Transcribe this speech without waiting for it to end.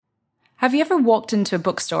Have you ever walked into a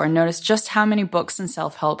bookstore and noticed just how many books and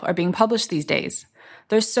self-help are being published these days?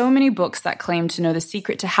 There's so many books that claim to know the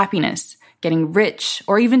secret to happiness, getting rich,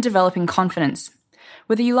 or even developing confidence.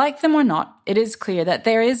 Whether you like them or not, it is clear that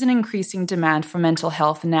there is an increasing demand for mental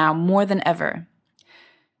health now more than ever.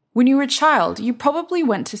 When you were a child, you probably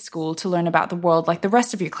went to school to learn about the world like the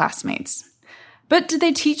rest of your classmates. But did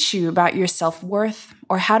they teach you about your self-worth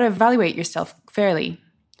or how to evaluate yourself fairly?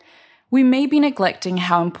 We may be neglecting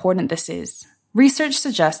how important this is. Research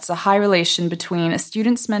suggests a high relation between a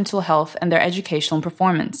student's mental health and their educational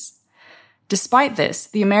performance. Despite this,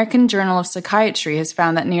 the American Journal of Psychiatry has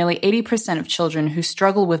found that nearly 80% of children who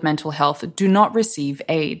struggle with mental health do not receive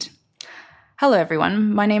aid. Hello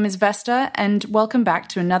everyone, my name is Vesta, and welcome back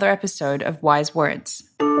to another episode of Wise Words.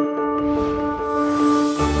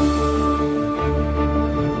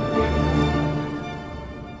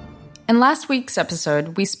 In last week's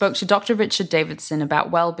episode, we spoke to Dr. Richard Davidson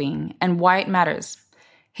about well-being and why it matters.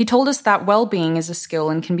 He told us that well-being is a skill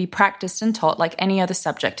and can be practiced and taught like any other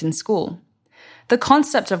subject in school. The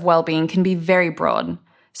concept of well-being can be very broad,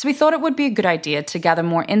 so we thought it would be a good idea to gather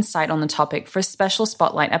more insight on the topic for a special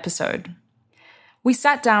spotlight episode. We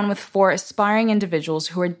sat down with 4 aspiring individuals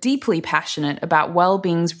who are deeply passionate about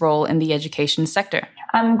well-being's role in the education sector.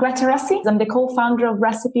 I'm Greta Rossi. I'm the co-founder of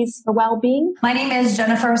Recipes for Wellbeing. My name is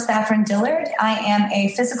Jennifer Saffron Dillard. I am a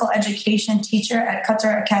physical education teacher at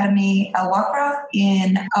Qatar Academy Al Wakra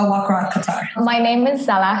in Al Wakra, Qatar. My name is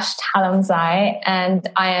Zalash Talamzai, and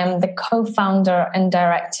I am the co-founder and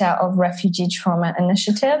director of Refugee Trauma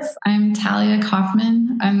Initiative. I'm Talia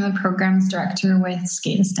Kaufman. I'm the programs director with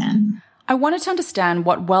Skatistan. I wanted to understand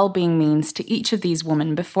what well-being means to each of these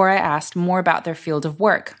women before I asked more about their field of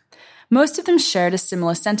work. Most of them shared a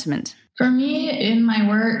similar sentiment. For me, in my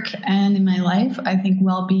work and in my life, I think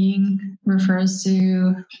well-being refers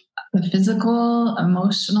to the physical,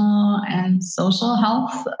 emotional, and social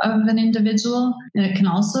health of an individual. And it can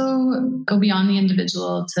also go beyond the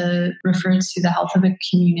individual to refer to the health of a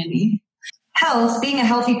community. Health, being a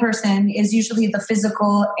healthy person, is usually the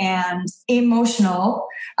physical and emotional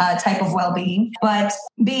type of well-being. But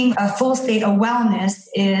being a full state of wellness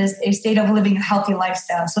is a state of living a healthy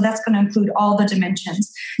lifestyle. So that's going to include all the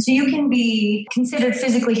dimensions. So you can be considered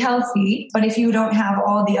physically healthy, but if you don't have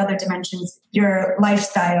all the other dimensions, your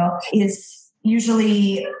lifestyle is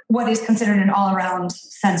usually what is considered an all-around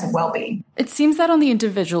sense of well-being. It seems that on the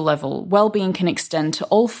individual level, well-being can extend to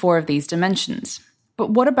all 4 of these dimensions.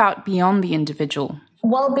 But what about beyond the individual?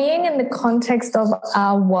 Well-being in the context of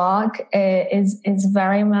our work is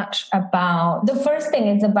very much about, the first thing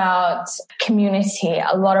is about community.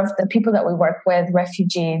 A lot of the people that we work with,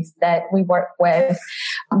 refugees that we work with,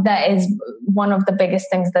 that is one of the biggest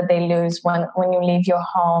things that they lose when you leave your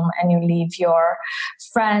home and you leave your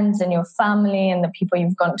friends and your family and the people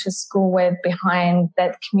you've gone to school with behind.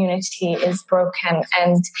 That community is broken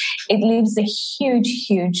and it leaves a huge,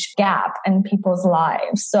 huge gap in people's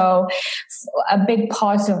lives. So a big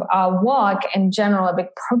part of our work in general, a big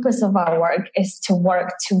purpose of our work is to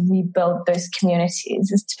work to rebuild those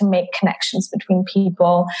communities, is to make connections between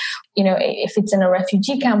people. You know, if it's in a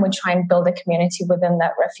refugee camp, we try and build a community within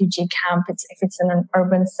that refugee camp. If it's in an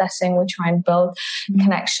urban setting, we try and build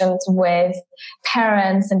connections with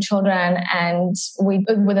parents and children. And we,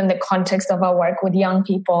 within the context of our work with young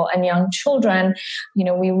people and young children, you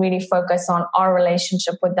know, we really focus on our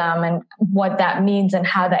relationship with them and what that means and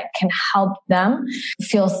how that can help them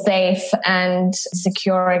feel safe and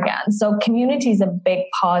secure again. So community is a big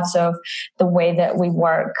part of the way that we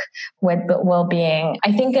work with well-being.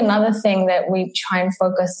 I think another thing that we try and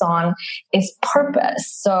focus on is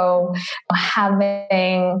purpose. So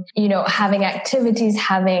having activities,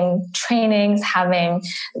 having trainings, having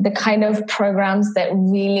the kind of programs that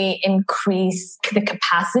really increase the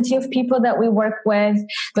capacity of people that we work with,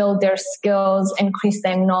 build their skills, increase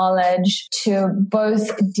their knowledge to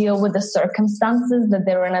both deal with the circumstances that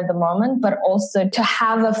they're in at the moment, but also to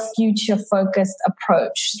have a future-focused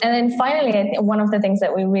approach. And then finally, I think one of the things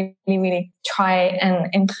that we really, really try and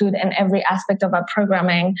include in every aspect of our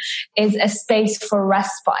programming is a space for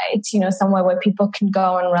respite, you know, somewhere where people can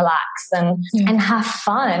go and relax and have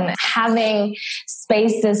fun. Having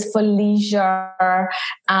spaces for leisure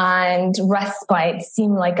and respite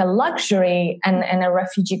seem like a luxury in a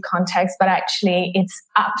refugee context, but actually it's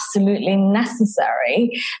absolutely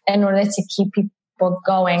necessary in order to keep people people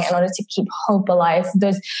going, in order to keep hope alive.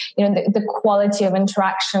 Those, the quality of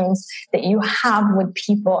interactions that you have with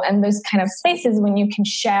people, and those kind of spaces when you can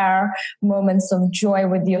share moments of joy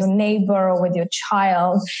with your neighbor or with your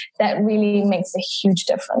child, that really makes a huge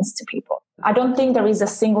difference to people. I don't think there is a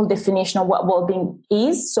single definition of what well-being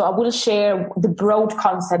is. So I will share the broad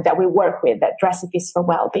concept that we work with at Recipes for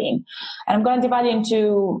Wellbeing. And I'm going to divide it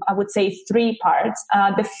into, I would say, 3 parts.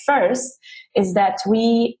 The first is that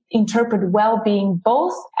we interpret well-being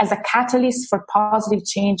both as a catalyst for positive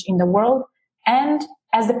change in the world and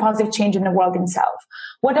as the positive change in the world itself.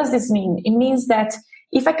 What does this mean? It means that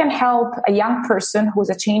if I can help a young person who's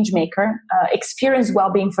a change maker experience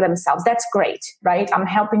well-being for themselves, that's great, right? I'm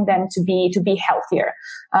helping them to be healthier,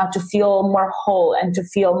 to feel more whole, and to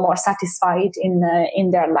feel more satisfied in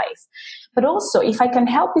their life. But also, if I can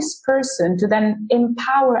help this person to then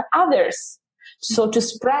empower others, so to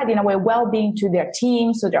spread in a way well-being to their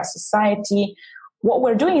teams, to their society, what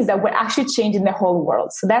we're doing is that we're actually changing the whole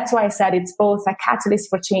world. So that's why I said it's both a catalyst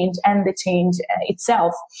for change and the change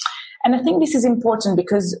itself. And I think this is important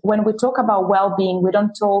because when we talk about well-being, we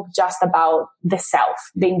don't talk just about the self,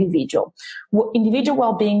 the individual. Individual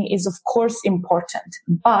well-being is, of course, important,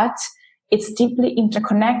 but it's deeply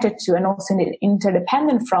interconnected to and also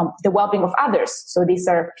interdependent from the well-being of others. So these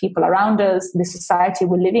are people around us, the society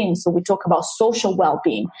we live in. So we talk about social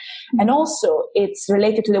well-being. And also it's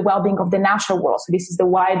related to the well-being of the natural world. So this is the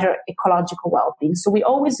wider ecological well-being. So we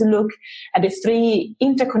always look at the 3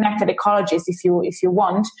 interconnected ecologies, if you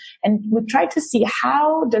want, and we try to see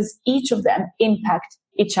how does each of them impact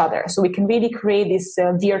each other. So we can really create this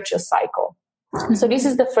virtuous cycle. So this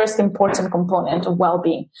is the first important component of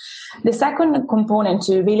well-being. The second component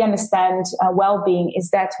to really understand well-being is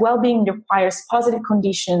that well-being requires positive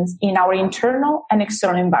conditions in our internal and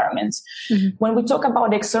external environment. Mm-hmm. When we talk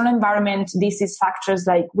about the external environment, this is factors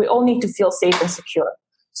like we all need to feel safe and secure.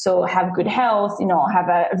 So have good health, have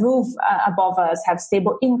a roof above us, have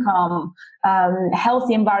stable income,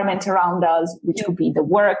 healthy environment around us, which could be the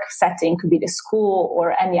work setting, could be the school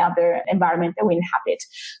or any other environment that we inhabit.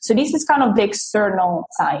 So this is kind of the external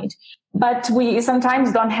side. But we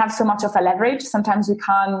sometimes don't have so much of a leverage. Sometimes we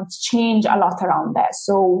can't change a lot around that.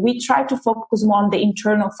 So we try to focus more on the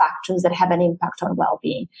internal factors that have an impact on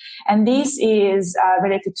well-being. And this is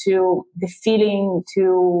related to the feeling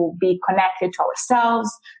to be connected to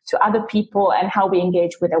ourselves, to other people, and how we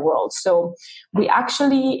engage with the world. So we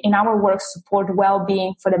actually, in our work, support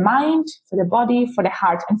well-being for the mind, for the body, for the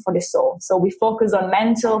heart, and for the soul. So we focus on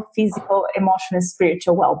mental, physical, emotional, and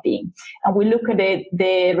spiritual well-being. And we look at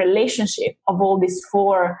the relationship of all these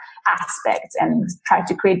 4 aspects and try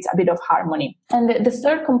to create a bit of harmony. And the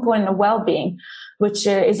third component of well-being, which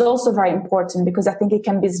is also very important because I think it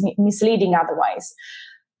can be misleading otherwise,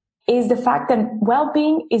 is the fact that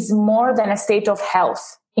well-being is more than a state of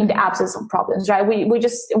health in the absence of problems, right? We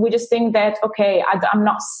just think that, okay, I'm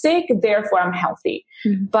not sick, therefore I'm healthy.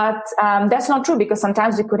 Mm-hmm. But that's not true, because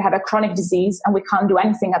sometimes we could have a chronic disease and we can't do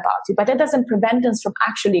anything about it. But that doesn't prevent us from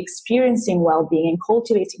actually experiencing well-being and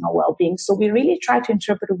cultivating our well-being. So we really try to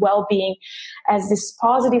interpret well-being as this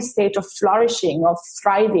positive state of flourishing, of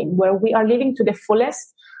thriving, where we are living to the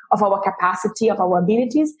fullest of our capacity, of our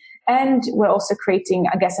abilities. And we're also creating,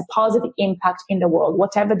 I guess, a positive impact in the world,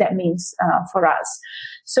 whatever that means for us.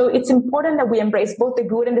 So it's important that we embrace both the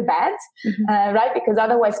good and the bad, mm-hmm. Right? Because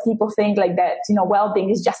otherwise people think like that, well-being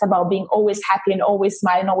is just about being always happy and always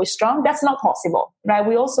smiling, always strong. That's not possible, right?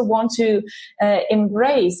 We also want to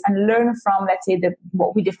embrace and learn from, let's say,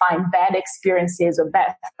 what we define bad experiences or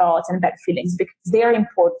bad thoughts and bad feelings, because they're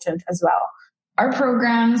important as well. Our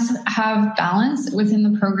programs have balance within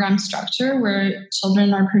the program structure where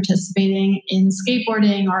children are participating in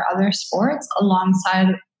skateboarding or other sports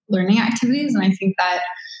alongside learning activities. And I think that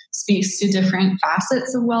speaks to different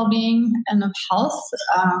facets of well-being and of health.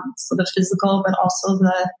 So the physical, but also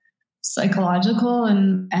the psychological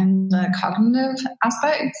and cognitive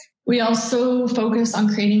aspect. We also focus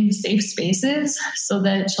on creating safe spaces so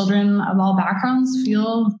that children of all backgrounds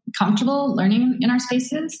feel comfortable learning in our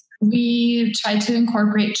spaces. We try to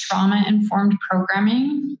incorporate trauma-informed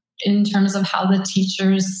programming in terms of how the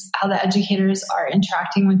educators are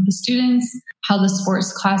interacting with the students, how the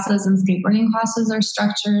sports classes and skateboarding classes are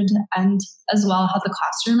structured, and as well how the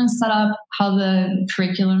classroom is set up, how the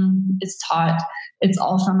curriculum is taught. It's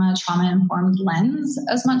all from a trauma-informed lens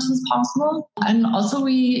as much as possible. And also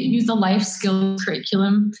we use a life skills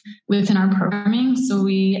curriculum within our programming. So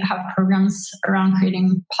we have programs around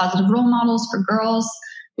creating positive role models for girls.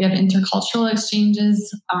 We have intercultural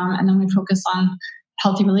exchanges, and then we focus on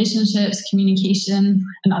healthy relationships, communication,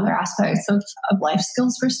 and other aspects of life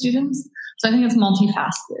skills for students. So I think it's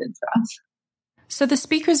multifaceted for us. So the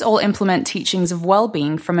speakers all implement teachings of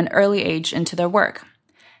well-being from an early age into their work.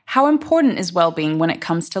 How important is well-being when it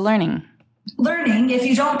comes to learning? Learning, if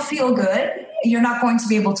you don't feel good, you're not going to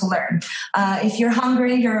be able to learn. If you're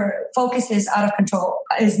hungry, your focus is out of control,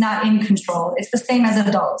 is not in control. It's the same as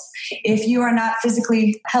adults. If you are not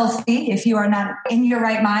physically healthy, if you are not in your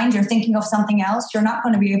right mind, you're thinking of something else, you're not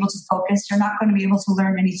going to be able to focus. You're not going to be able to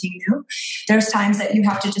learn anything new. There's times that you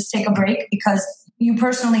have to just take a break because you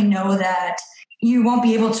personally know that you won't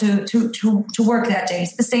be able to work that day.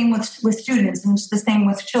 It's the same with students, and it's the same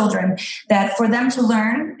with children, that for them to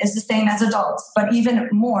learn is the same as adults, but even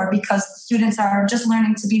more because students are just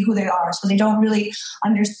learning to be who they are. So they don't really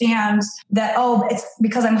understand that, oh, it's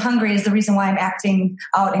because I'm hungry is the reason why I'm acting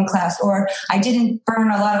out in class, or I didn't burn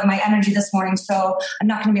a lot of my energy this morning, so I'm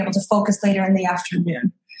not going to be able to focus later in the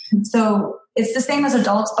afternoon. So it's the same as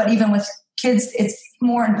adults, but even with kids, it's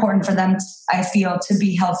more important for them, I feel, to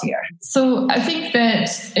be healthier. So I think that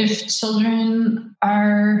if children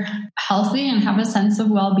are healthy and have a sense of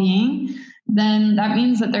well-being, then that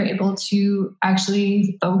means that they're able to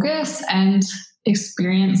actually focus and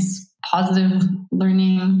experience positive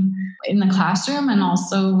learning in the classroom and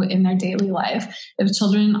also in their daily life. If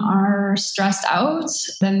children are stressed out,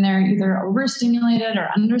 then they're either overstimulated or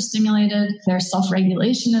understimulated. Their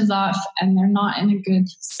self-regulation is off and they're not in a good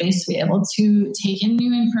space to be able to take in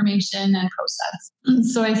new information and process. And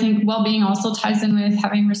so I think well-being also ties in with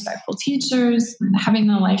having respectful teachers, having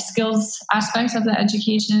the life skills aspect of the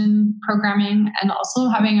education programming, and also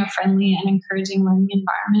having a friendly and encouraging learning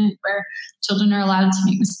environment where children are allowed to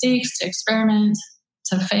make mistakes, to experiment,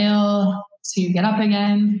 to fail, to get up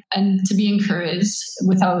again, and to be encouraged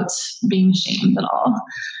without being shamed at all.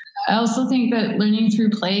 I also think that learning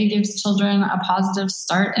through play gives children a positive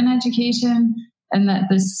start in education, and that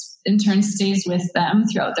this in turn stays with them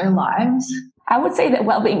throughout their lives. I would say that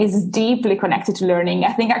well-being is deeply connected to learning.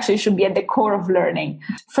 I think actually it should be at the core of learning.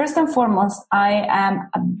 First and foremost, I am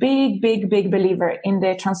a big believer in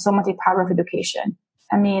the transformative power of education.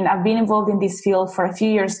 I mean, I've been involved in this field for a few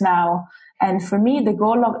years now. And for me, the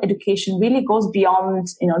goal of education really goes beyond,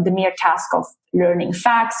 the mere task of learning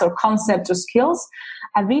facts or concepts or skills.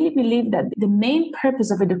 I really believe that the main purpose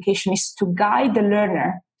of education is to guide the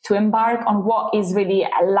learner to embark on what is really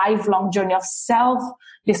a lifelong journey of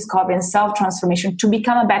self-discovery and self-transformation to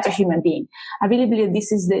become a better human being. I really believe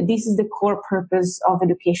this is the core purpose of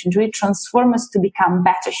education, to really transform us to become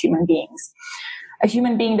better human beings. A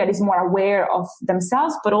human being that is more aware of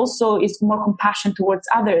themselves, but also is more compassionate towards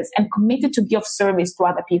others and committed to be of service to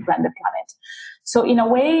other people and the planet. So in a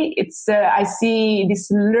way, it's I see this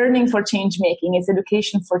learning for change making, it's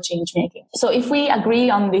education for change making. So if we agree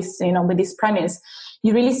on this, with this premise,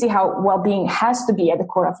 you really see how well-being has to be at the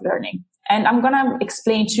core of learning. And I'm going to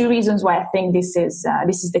explain 2 reasons why I think this is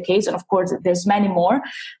the case. And of course, there's many more,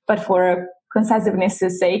 but for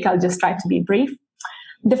conciseness' sake, I'll just try to be brief.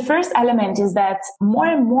 The first element is that more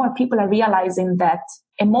and more people are realizing that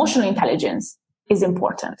emotional intelligence is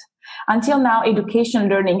important. Until now, education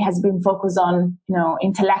learning has been focused on,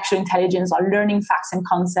 intellectual intelligence, on learning facts and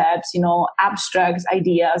concepts, abstract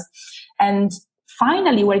ideas. And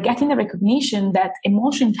finally, we're getting the recognition that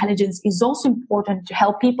emotional intelligence is also important to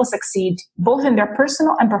help people succeed both in their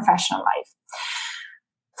personal and professional life.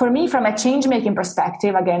 For me, from a change-making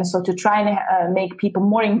perspective, again, so to try and make people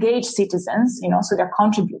more engaged citizens, so they're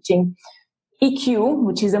contributing, EQ,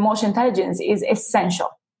 which is emotional intelligence, is essential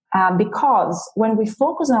because when we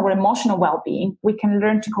focus on our emotional well-being, we can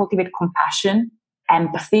learn to cultivate compassion,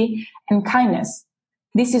 empathy, and kindness.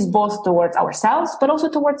 This is both towards ourselves, but also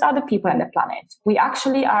towards other people on the planet.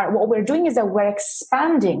 What we're doing is that we're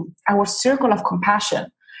expanding our circle of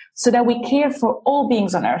compassion so that we care for all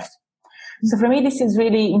beings on earth. So for me, this is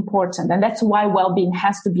really important. And that's why well-being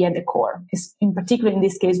has to be at the core. In particular, in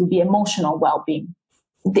this case, would be emotional well-being.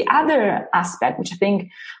 The other aspect, which I think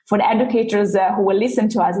for the educators who will listen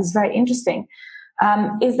to us is very interesting,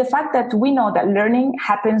 is the fact that we know that learning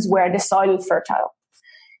happens where the soil is fertile.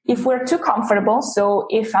 If we're too comfortable, so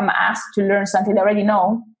if I'm asked to learn something I already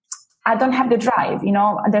know, I don't have the drive,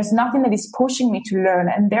 there's nothing that is pushing me to learn,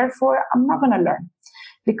 and therefore I'm not going to learn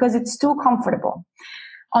because it's too comfortable.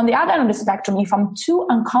 On the other end of the spectrum, if I'm too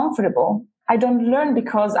uncomfortable, I don't learn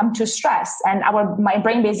because I'm too stressed and my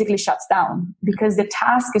brain basically shuts down because the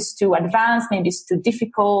task is too advanced, maybe it's too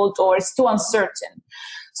difficult or it's too uncertain.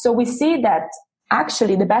 So we see that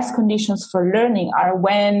actually the best conditions for learning are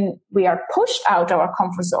when we are pushed out of our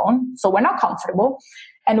comfort zone, so we're not comfortable,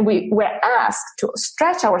 and we're asked to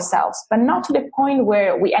stretch ourselves, but not to the point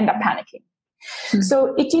where we end up panicking.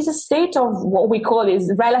 So it is a state of what we call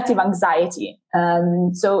is relative anxiety.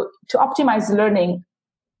 So to optimize learning,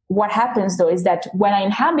 what happens though is that when I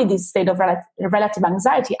inhabit this state of relative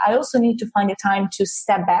anxiety, I also need to find a time to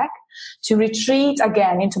step back, to retreat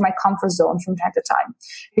again into my comfort zone from time to time.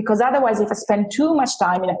 Because otherwise, if I spend too much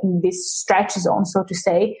time in this stretch zone, so to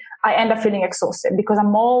say, I end up feeling exhausted because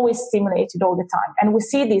I'm always stimulated all the time. And we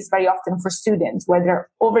see this very often for students where they're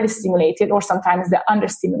overly stimulated or sometimes they're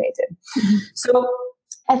understimulated. Mm-hmm. So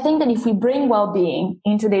I think that if we bring well-being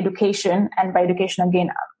into the education, and by education again,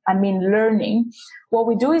 I mean learning, what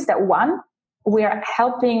we do is that one, we are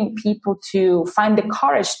helping people to find the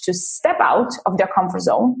courage to step out of their comfort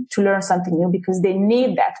zone to learn something new because they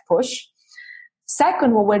need that push.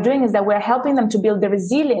 Second, what we're doing is that we're helping them to build the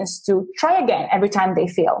resilience to try again every time they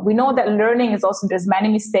fail. We know that learning is also, there's many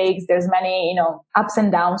mistakes, there's many, ups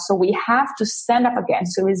and downs. So we have to stand up again.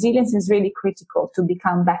 So resilience is really critical to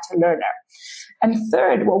become better learner. And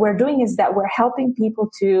third, what we're doing is that we're helping people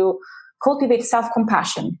to cultivate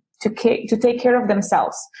self-compassion, to take care of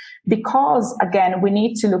themselves. Because, again, we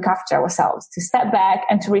need to look after ourselves, to step back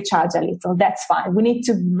and to recharge a little. That's fine. We need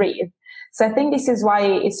to breathe. So I think this is why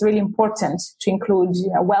it's really important to include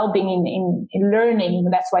well-being in learning.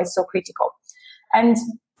 That's why it's so critical. And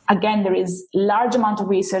again, there is a large amount of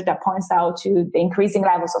research that points out to the increasing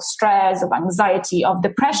levels of stress, of anxiety, of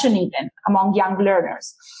depression even among young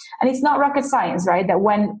learners. And it's not rocket science, right? That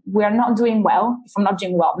when we are not doing well, if I'm not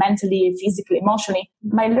doing well mentally, physically, emotionally,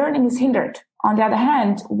 my learning is hindered. On the other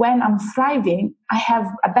hand, when I'm thriving, I have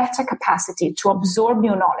a better capacity to absorb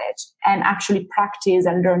new knowledge and actually practice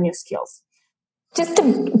and learn new skills. Just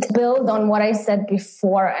to build on what I said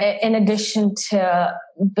before, in addition to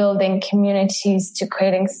building communities, to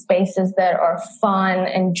creating spaces that are fun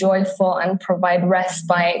and joyful and provide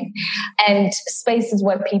respite and spaces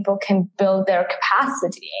where people can build their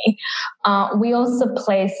capacity, we also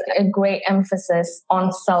place a great emphasis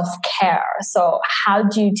on self-care. So how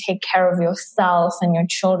do you take care of yourself and your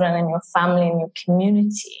children and your family and your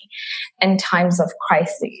community in times of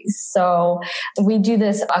crises? So we do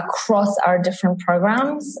this across our different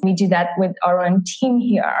programs. We do that with our own team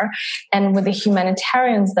here and with the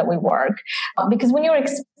humanitarians that we work. Because when you're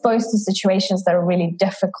exposed to situations that are really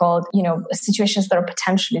difficult, situations that are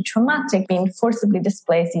potentially traumatic, being forcibly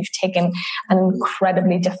displaced, you've taken an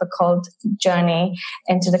incredibly difficult journey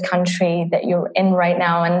into the country that you're in right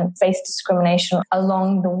now and face discrimination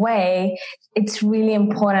along the way. It's really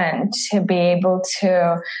important to be able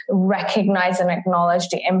to recognize and acknowledge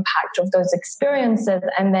the impact of those experiences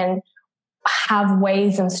and then have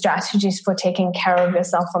ways and strategies for taking care of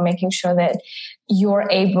yourself, for making sure that you're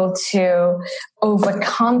able to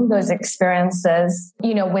overcome those experiences,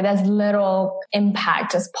 with as little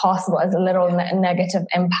impact as possible, as little negative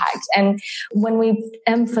impact. And when we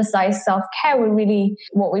emphasize self-care,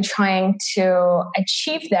 what we're trying to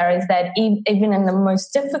achieve there is that even in the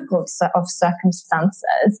most difficult of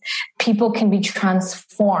circumstances, people can be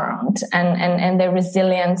transformed and their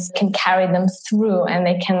resilience can carry them through and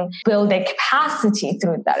they can build a capacity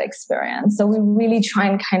through that experience. So we really try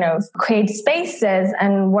and kind of create spaces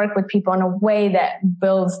and work with people in a way that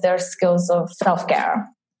builds their skills of self-care.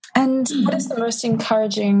 And what is the most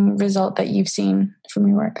encouraging result that you've seen from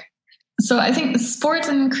your work? So I think sports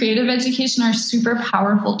and creative education are super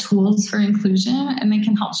powerful tools for inclusion, and they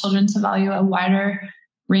can help children to value a wider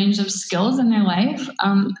range of skills in their life.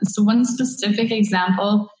 So one specific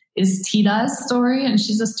example is Tida's story, and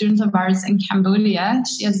she's a student of ours in Cambodia.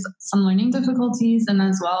 She has some learning difficulties, and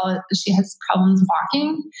as well, she has problems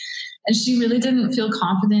walking. And she really didn't feel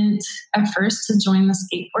confident at first to join the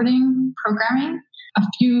skateboarding programming. A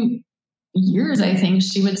few years, I think,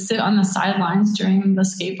 she would sit on the sidelines during the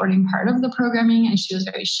skateboarding part of the programming, and she was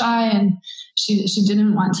very shy and she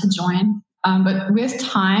didn't want to join. But with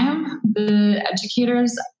time, the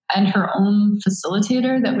educators and her own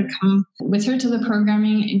facilitator that would come with her to the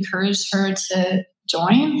programming encouraged her to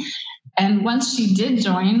join. And once she did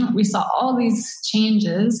join, we saw all these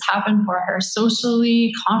changes happen for her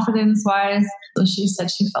socially, confidence-wise. So she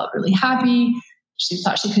said she felt really happy. She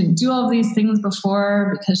thought she couldn't do all these things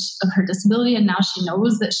before because of her disability, and now she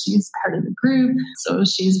knows that she's part of the group. So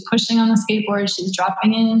she's pushing on the skateboard, she's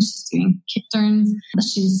dropping in, she's doing kick turns,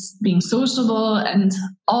 she's being sociable, and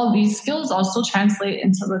all these skills also translate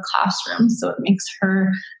into the classroom. So it makes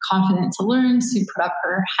her confident to learn, to put up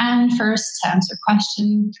her hand first, to answer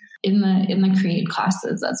questions in the Create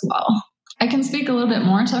classes as well. I can speak a little bit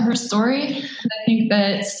more to her story. I think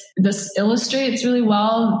that this illustrates really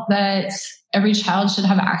well that every child should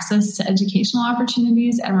have access to educational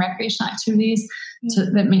opportunities and recreational activities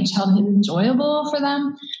that make childhood enjoyable for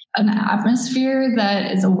them. an atmosphere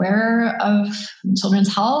that is aware of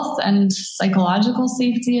children's health and psychological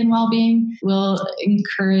safety and well-being will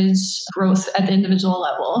encourage growth at the individual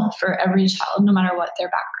level for every child, no matter what their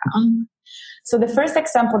background. So the first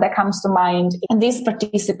example that comes to mind in these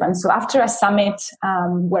participants, so after a summit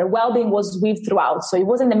where well-being was weaved throughout, so it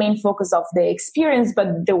wasn't the main focus of the experience, but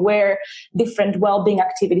there were different well-being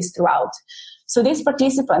activities throughout. So this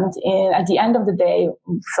participant, at the end of the day,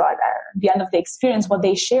 so at the end of the experience, what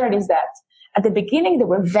they shared is that at the beginning, they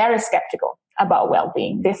were very skeptical about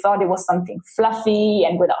well-being. They thought it was something fluffy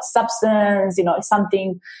and without substance,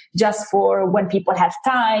 something just for when people have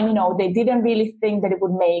time. They didn't really think that it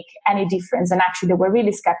would make any difference. And actually, they were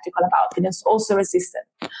really skeptical about it and also resistant.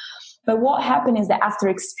 But what happened is that after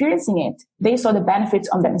experiencing it, they saw the benefits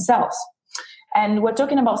on themselves. And we're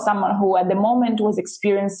talking about someone who at the moment was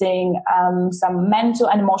experiencing some mental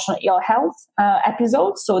and emotional ill health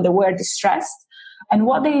episodes. So they were distressed. And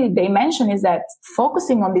what they mention is that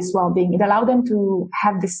focusing on this well-being, it allowed them to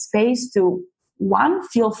have the space to, one,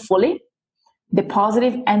 feel fully the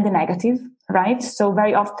positive and the negative, right? So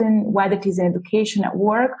very often, whether it is in education, at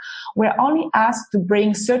work, we're only asked to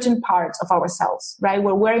bring certain parts of ourselves, right?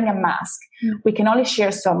 We're wearing a mask. We can only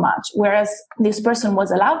share so much. Whereas this person was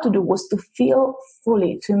allowed to do was to feel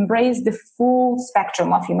fully, to embrace the full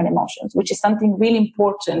spectrum of human emotions, which is something really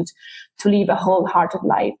important to live a wholehearted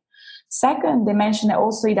life. Second, they mentioned that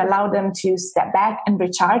also it allowed them to step back and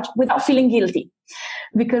recharge without feeling guilty.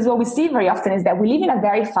 Because what we see very often is that we live in a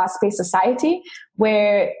very fast-paced society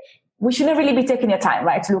where we shouldn't really be taking the time,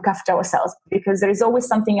 right, to look after ourselves, because there is always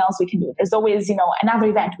something else we can do. There's always, another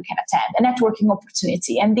event we can attend, a networking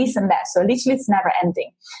opportunity, and this and that. So literally it's never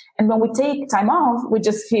ending. And when we take time off, we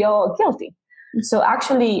just feel guilty. So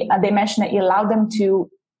actually, they mentioned that it allowed them to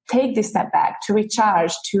take this step back, to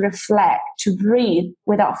recharge, to reflect, to breathe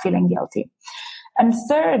without feeling guilty. And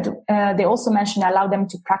third, they also mentioned allow them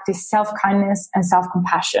to practice self-kindness and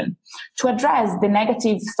self-compassion to address the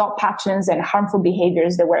negative thought patterns and harmful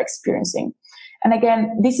behaviors they were experiencing. And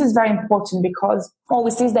again, this is very important because what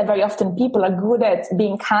we see is that very often people are good at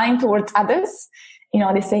being kind towards others.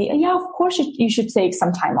 They say, yeah, of course you should take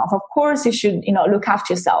some time off. Of course you should, look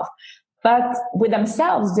after yourself. But with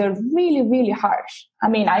themselves, they're really, really harsh. I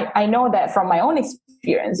mean, I know that from my own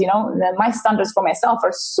experience, my standards for myself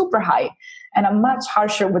are super high, and I'm much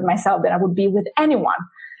harsher with myself than I would be with anyone.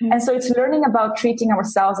 Mm-hmm. And so it's learning about treating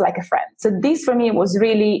ourselves like a friend. So this for me was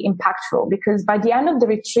really impactful because by the end of the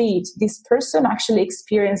retreat, this person actually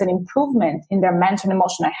experienced an improvement in their mental and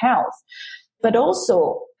emotional health. But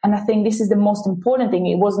also, and I think this is the most important thing,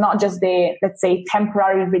 it was not just the, let's say,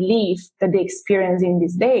 temporary relief that they experience in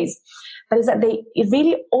these days, but it's that it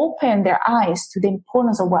really opened their eyes to the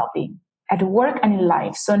importance of well-being at work and in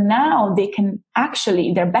life. So now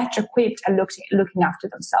they're better equipped at looking after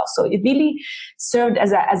themselves. So it really served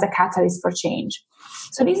as a catalyst for change.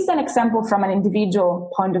 So this is an example from an individual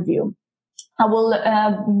point of view. I will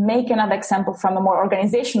make another example from a more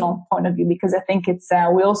organizational point of view because I think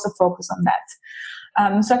we also focus on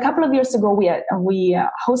that. So a couple of years ago, we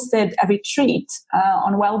hosted a retreat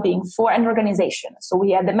on well-being for an organization. So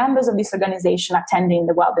we had the members of this organization attending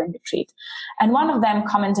the well-being retreat. And one of them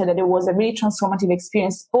commented that it was a really transformative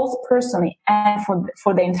experience, both personally and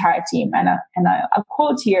for the entire team. And I'll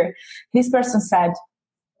quote here, this person said,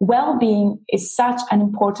 well-being is such an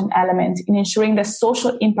important element in ensuring that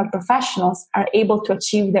social impact professionals are able to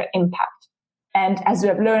achieve their impact. And as we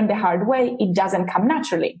have learned the hard way, it doesn't come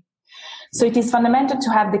naturally. So it is fundamental to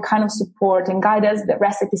have the kind of support and guidance that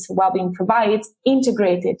Recipes for Wellbeing provides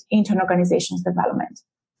integrated into an organization's development.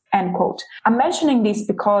 End quote. I'm mentioning this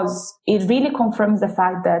because it really confirms the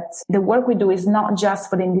fact that the work we do is not just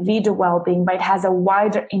for the individual well-being, but it has a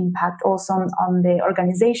wider impact also on the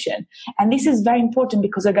organization. And this is very important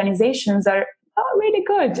because organizations are really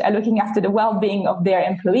good at looking after the well-being of their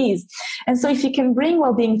employees. And so if you can bring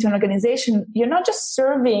well-being to an organization, you're not just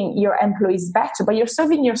serving your employees better, but you're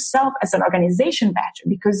serving yourself as an organization better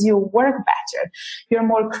because you work better. You're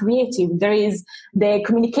more creative. The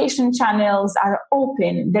communication channels are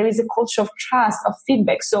open. There is a culture of trust, of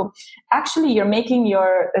feedback. So actually you're making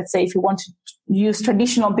let's say if you want to use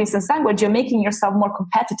traditional business language, you're making yourself more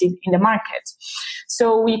competitive in the market.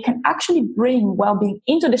 So we can actually bring well-being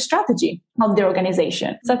into the strategy of the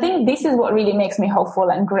organization. So I think this is what really makes me hopeful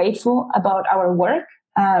and grateful about our work.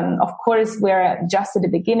 Of course, we're just at the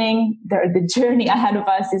beginning. The journey ahead of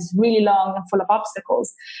us is really long and full of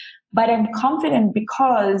obstacles. But I'm confident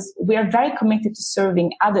because we are very committed to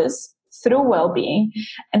serving others through well-being.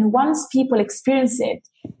 And once people experience it,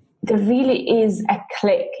 there really is a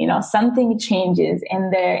click, something changes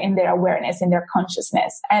in their awareness, in their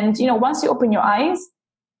consciousness. And, once you open your eyes,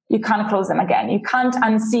 you can't close them again. You can't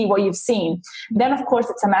unsee what you've seen. Then, of course,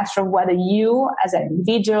 it's a matter of whether you, as an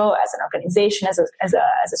individual, as an organization, as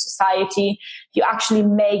a society, you actually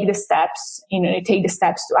make the steps, you take the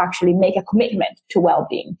steps to actually make a commitment to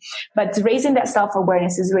well-being. But raising that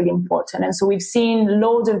self-awareness is really important. And so we've seen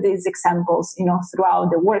loads of these examples, throughout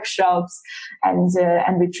the workshops and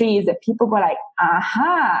retreats, that people go like,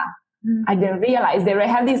 aha, I didn't realize. They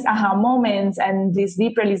have these aha moments and these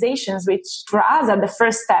deep realizations, which for us are the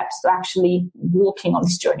first steps to actually walking on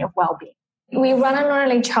this journey of well-being. We run an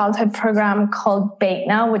early childhood program called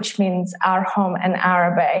Beitna, which means our home in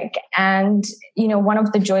Arabic. And, one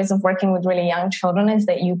of the joys of working with really young children is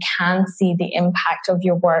that you can see the impact of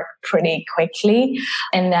your work pretty quickly.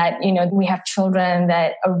 And that, we have children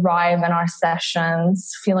that arrive in our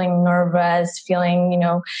sessions feeling nervous, feeling,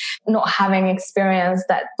 not having experienced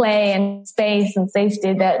that play and space and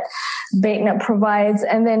safety that Beitna provides.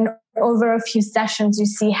 And then over a few sessions, you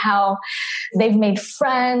see how they've made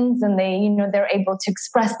friends and they're able to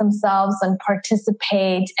express themselves and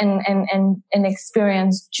participate and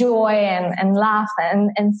experience joy and laugh.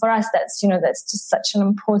 And for us, that's just such an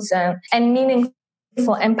important and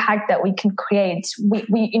meaningful impact that we can create.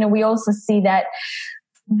 We also see that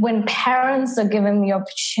when parents are given the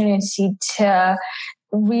opportunity to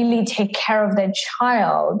really take care of their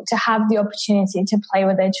child, to have the opportunity to play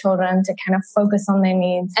with their children, to kind of focus on their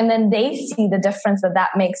needs. And then they see the difference that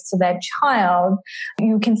makes to their child.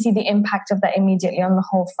 You can see the impact of that immediately on the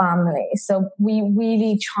whole family. So we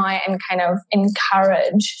really try and kind of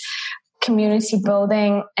encourage community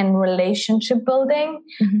building and relationship building,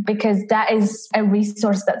 because that is a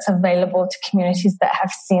resource that's available to communities that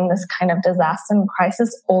have seen this kind of disaster and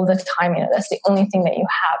crisis all the time. That's the only thing that you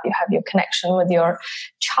have. You have your connection with your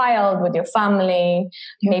child, with your family,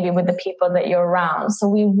 maybe with the people that you're around. So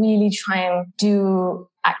we really try and do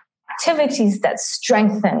activities that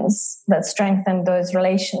strengthen those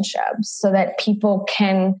relationships so that people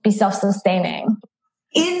can be self-sustaining.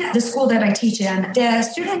 In the school that I teach in, the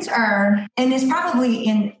students are, and it's probably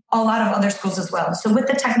in a lot of other schools as well. So with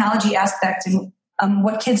the technology aspect and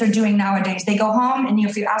what kids are doing nowadays, they go home and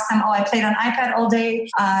if you ask them, I played on iPad all day,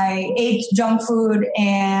 I ate junk food,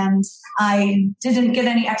 and I didn't get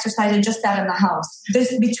any exercise, I just sat in the house.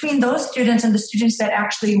 Between those students and the students that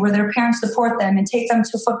actually where their parents support them and take them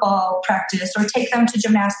to football practice or take them to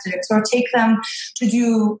gymnastics or take them to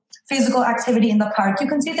do physical activity in the park, you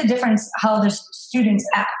can see the difference how the students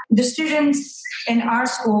act. The students in our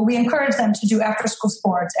school, we encourage them to do after-school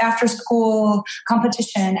sports, after-school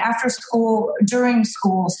competition, after-school,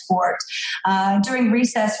 during-school sport. During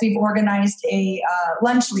recess, we've organized a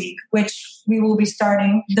lunch league, which we will be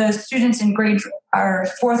starting. The students in our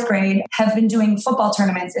fourth grade have been doing football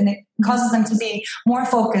tournaments, and it causes them to be more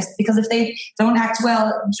focused, because if they don't act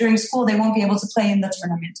well during school, they won't be able to play in the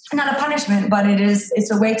tournament. Not a punishment, but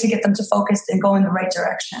it's a way to get them to focus and go in the right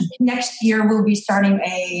direction. Next year, we'll be starting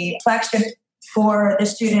a flagship for the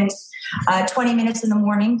students. 20 minutes in the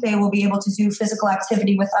morning, they will be able to do physical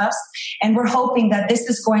activity with us. And we're hoping that this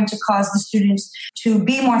is going to cause the students to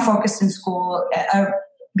be more focused in school,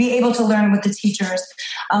 be able to learn with the teachers,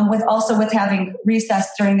 with having recess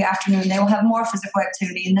during the afternoon. They will have more physical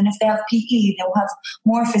activity. And then if they have PE, they will have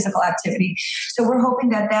more physical activity. So we're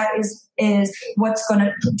hoping that is what's going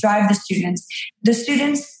to drive the students. The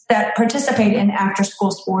students that participate in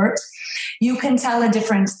after-school sports, you can tell a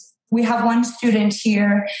difference. We have one student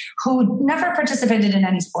here who never participated in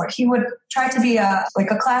any sport. He would try to be a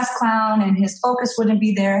class clown, and his focus wouldn't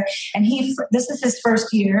be there. And this is his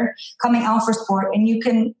first year coming out for sport, and you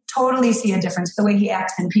can totally see a difference the way he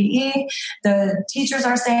acts in PE. The teachers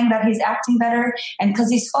are saying that he's acting better, and because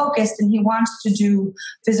he's focused and he wants to do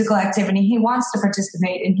physical activity, he wants to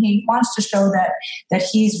participate, and he wants to show that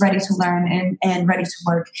he's ready to learn and ready to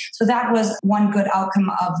work. So that was one good outcome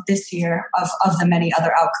of this year of the many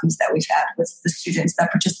other outcomes that we've had with the students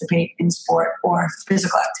that participate in sport or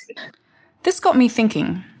physical activity. This got me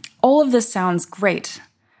thinking. All of this sounds great,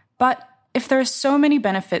 but if there are so many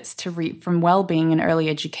benefits to reap from well-being in early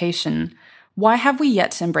education, why have we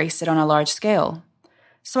yet to embrace it on a large scale?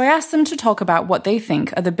 So I asked them to talk about what they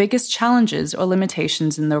think are the biggest challenges or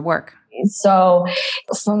limitations in their work. So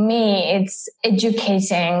for me, it's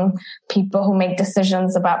educating people who make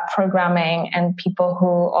decisions about programming and people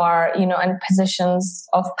who are, in positions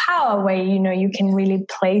of power where, you can really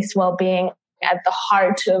place well-being at the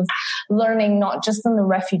heart of learning, not just in the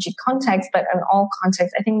refugee context, but in all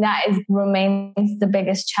contexts. I think that remains the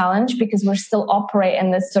biggest challenge, because we're still operate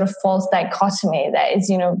in this sort of false dichotomy that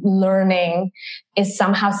is, learning is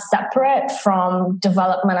somehow separate from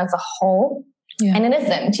development as a whole. Yeah. And it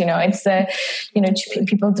isn't, it's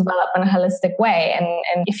people develop in a holistic way.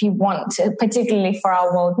 And if you want to, particularly for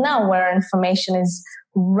our world now where information is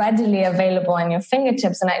readily available on your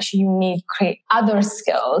fingertips, and actually you need other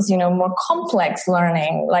skills, more complex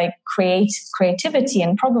learning, like creativity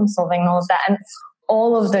and problem solving and all of that. And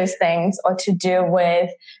all of those things are to do with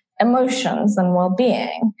emotions and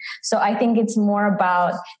well-being. So I think it's more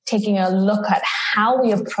about taking a look at how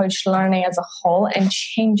we approach learning as a whole and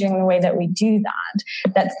changing the way that we do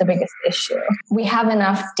that. That's the biggest issue. We have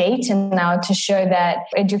enough data now to show that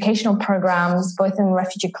educational programs, both in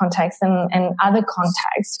refugee contexts and other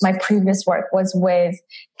contexts, my previous work was with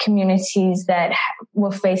communities that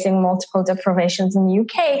were facing multiple deprivations in the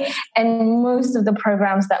UK. And most of the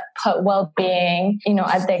programs that put well-being,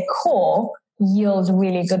 at their core yield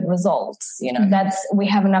really good results. We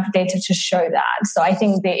have enough data to show that. So I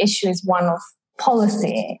think the issue is one of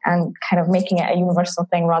policy and kind of making it a universal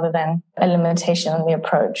thing rather than a limitation in the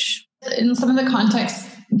approach. In some of the contexts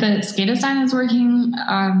that Skateistan is working,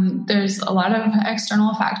 there's a lot of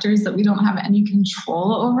external factors that we don't have any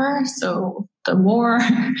control over. So the war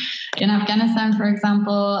in Afghanistan, for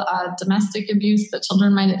example, domestic abuse that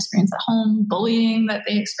children might experience at home, bullying that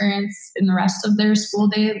they experience in the rest of their school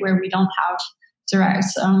day where we don't have direct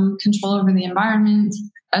control over the environment,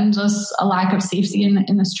 and just a lack of safety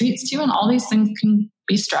in the streets too. And all these things can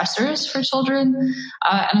be stressors for children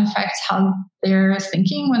and affect how they're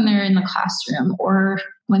thinking when they're in the classroom or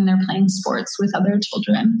when they're playing sports with other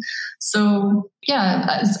children. So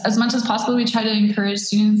yeah, as much as possible, we try to encourage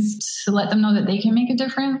students to let them know that they can make a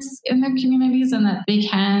difference in their communities and that they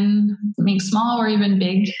can make small or even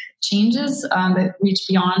big changes that reach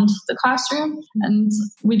beyond the classroom. And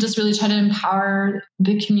we just really try to empower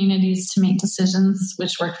the communities to make decisions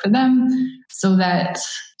which work for them so that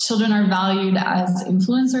children are valued as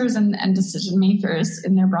influencers and decision makers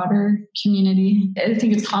in their broader community. I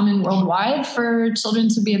think it's common worldwide for children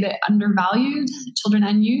to be a bit undervalued, children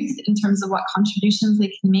and youth, in terms of what contributions they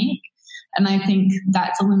can make. And I think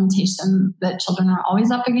that's a limitation that children are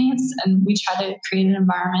always up against. And we try to create an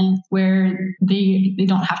environment where they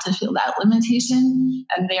don't have to feel that limitation,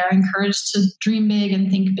 and they are encouraged to dream big and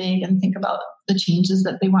think about the changes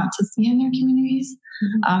that they want to see in their communities.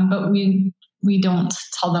 Mm-hmm. But we don't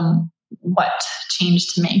tell them what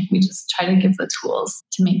change to make. We just try to give the tools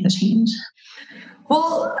to make the change.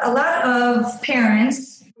 Well, a lot of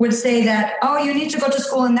parents would say that, you need to go to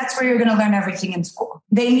school and that's where you're going to learn everything in school.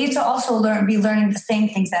 They need to also be learning the same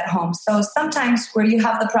things at home. So sometimes where you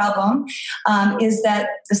have the problem is that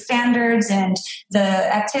the standards and the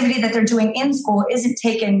activity that they're doing in school isn't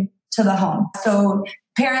taken to the home. So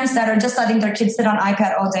parents that are just letting their kids sit on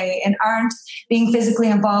iPad all day and aren't being physically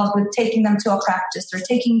involved with taking them to a practice or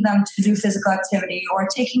taking them to do physical activity or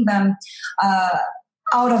taking them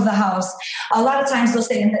out of the house. A lot of times they'll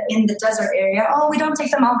say in the desert area, we don't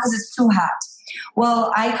take them out because it's too hot.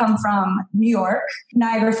 Well, I come from New York,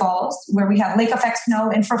 Niagara Falls, where we have lake effect snow.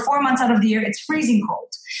 And for 4 months out of the year, it's freezing cold.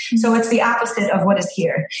 So it's the opposite of what is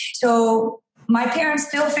here. So my parents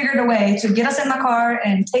still figured a way to get us in the car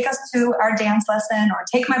and take us to our dance lesson or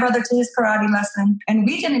take my brother to his karate lesson. And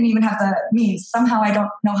we didn't even have the means. Somehow I don't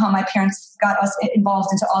know how my parents got us involved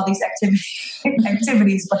into all these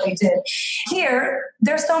activities, but they did. Here,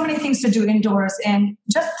 there's so many things to do indoors, and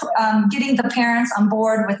just getting the parents on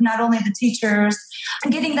board with not only the teachers,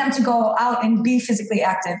 and getting them to go out and be physically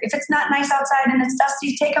active. If it's not nice outside and it's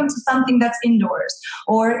dusty, take them to something that's indoors.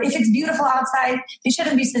 Or if it's beautiful outside, they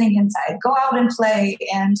shouldn't be sitting inside. Go out and play.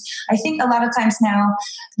 And I think a lot of times now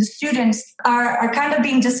the students are kind of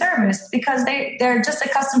being disserviced because they're just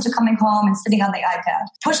accustomed to coming home and sitting on the iPad.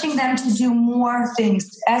 Pushing them to do more things.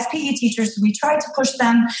 As PE teachers, we try to push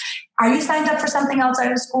them. Are you signed up for something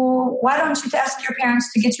outside of school? Why don't you ask your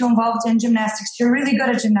parents to get you involved in gymnastics? You're really good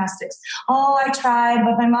at gymnastics. I tried,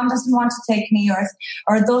 but my mom doesn't want to take me,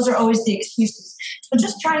 or those are always the excuses. So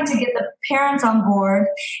just trying to get the parents on board,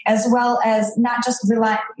 as well as not just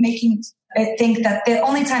making I think that the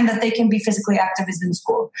only time that they can be physically active is in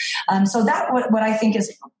school. So that what I think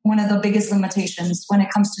is one of the biggest limitations when it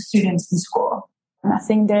comes to students in school. I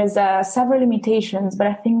think there's several limitations, but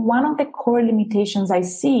I think one of the core limitations I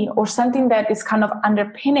see, or something that is kind of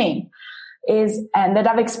underpinning, is, and that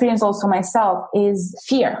I've experienced also myself, is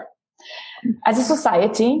fear. As a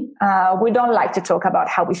society, we don't like to talk about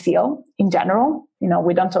how we feel in general.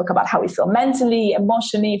 We don't talk about how we feel mentally,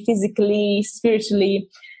 emotionally, physically, spiritually.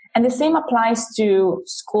 And the same applies to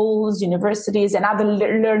schools, universities, and other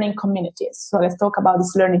learning communities. So let's talk about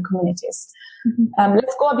these learning communities. Mm-hmm.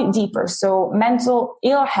 Let's go a bit deeper. So mental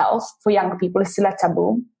ill health for young people is still a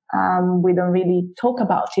taboo. We don't really talk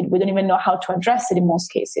about it. We don't even know how to address it in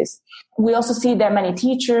most cases. We also see that many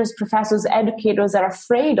teachers, professors, educators are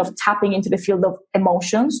afraid of tapping into the field of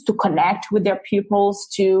emotions to connect with their pupils,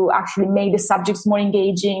 to actually make the subjects more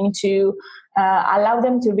engaging, to allow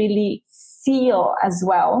them to really feel as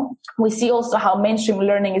well. We see also how mainstream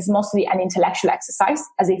learning is mostly an intellectual exercise,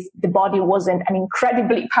 as if the body wasn't an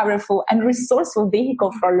incredibly powerful and resourceful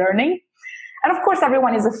vehicle for learning. And of course,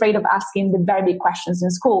 everyone is afraid of asking the very big questions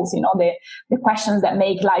in schools, the questions that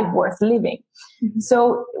make life worth living. Mm-hmm.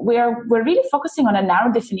 So we're really focusing on a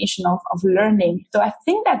narrow definition of learning. So I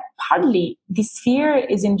think that partly this fear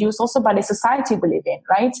is induced also by the society we live in,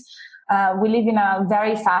 right? We live in a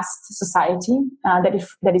very fast society that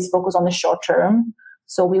is focused on the short term.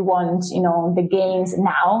 So we want, the gains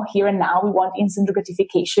now, here and now. We want instant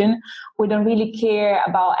gratification. We don't really care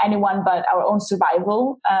about anyone but our own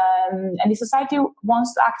survival. And the society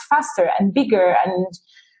wants to act faster and bigger,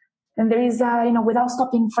 and there is, without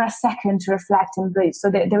stopping for a second to reflect and breathe. So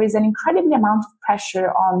there is an incredible amount of pressure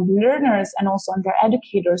on learners and also on their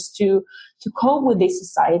educators to cope with this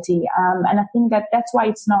society. And I think that's why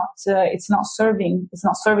it's not serving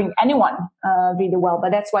anyone really well.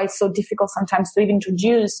 But that's why it's so difficult sometimes to even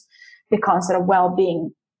introduce the concept of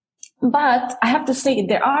well-being. But I have to say,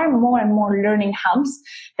 there are more and more learning hubs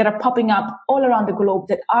that are popping up all around the globe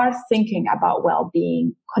that are thinking about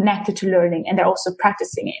well-being connected to learning, and they're also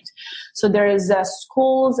practicing it. So there is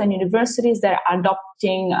schools and universities that are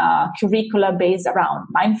adopting curricula based around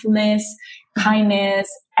mindfulness, kindness,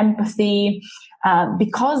 empathy,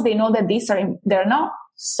 because they know that they're not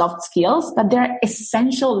soft skills, but they're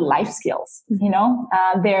essential life skills.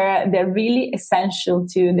 They're really essential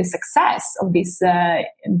to the success of these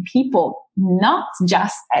people, not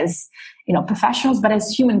just as professionals, but as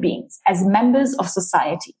human beings, as members of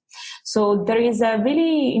society. So there is a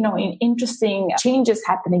really interesting changes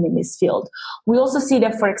happening in this field. We also see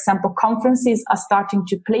that, for example, conferences are starting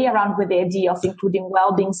to play around with the idea of including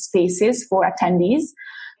well-being spaces for attendees.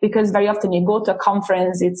 Because very often you go to a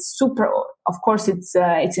conference, it's super, of course it's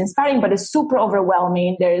inspiring, but it's super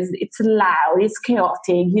overwhelming. It's loud, it's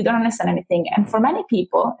chaotic, you don't understand anything. And for many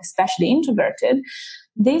people, especially introverted,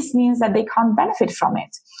 this means that they can't benefit from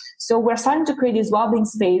it. So we're starting to create these well-being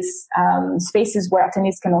spaces where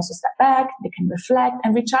attendees can also step back, they can reflect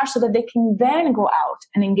and recharge, so that they can then go out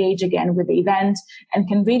and engage again with the event and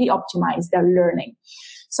can really optimize their learning.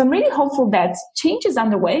 So I'm really hopeful that change is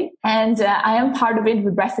underway, and I am part of it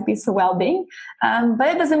with Recipes for Wellbeing. But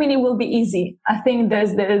it doesn't mean it will be easy. I think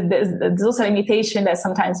there's also a limitation that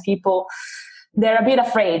sometimes people, they're a bit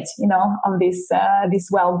afraid, of this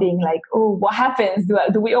well-being. Like, oh, what happens?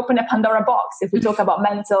 Do we open a Pandora box if we talk about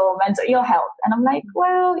mental ill health? And I'm like,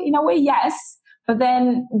 well, in a way, yes. But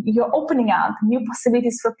then you're opening up new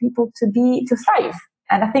possibilities for people to thrive.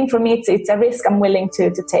 And I think for me, it's a risk I'm willing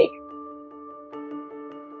to take.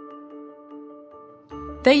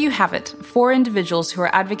 There you have it, 4 individuals who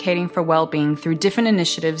are advocating for well-being through different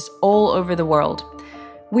initiatives all over the world.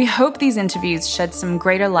 We hope these interviews shed some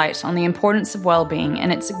greater light on the importance of well-being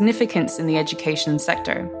and its significance in the education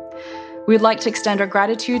sector. We would like to extend our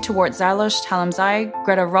gratitude towards Zailosh Talamzai,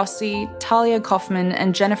 Greta Rossi, Talia Kaufman,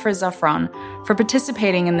 and Jennifer Zafran for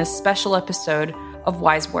participating in this special episode of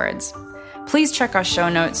Wise Words. Please check our show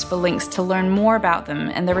notes for links to learn more about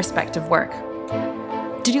them and their respective work.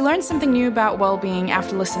 Did you learn something new about well-being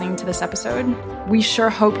after listening to this episode? We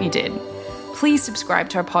sure hope you did. Please subscribe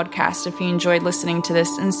to our podcast if you enjoyed listening to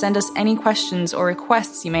this, and send us any questions or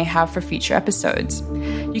requests you may have for future episodes.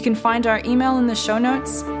 You can find our email in the show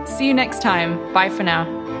notes. See you next time. Bye for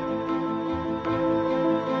now.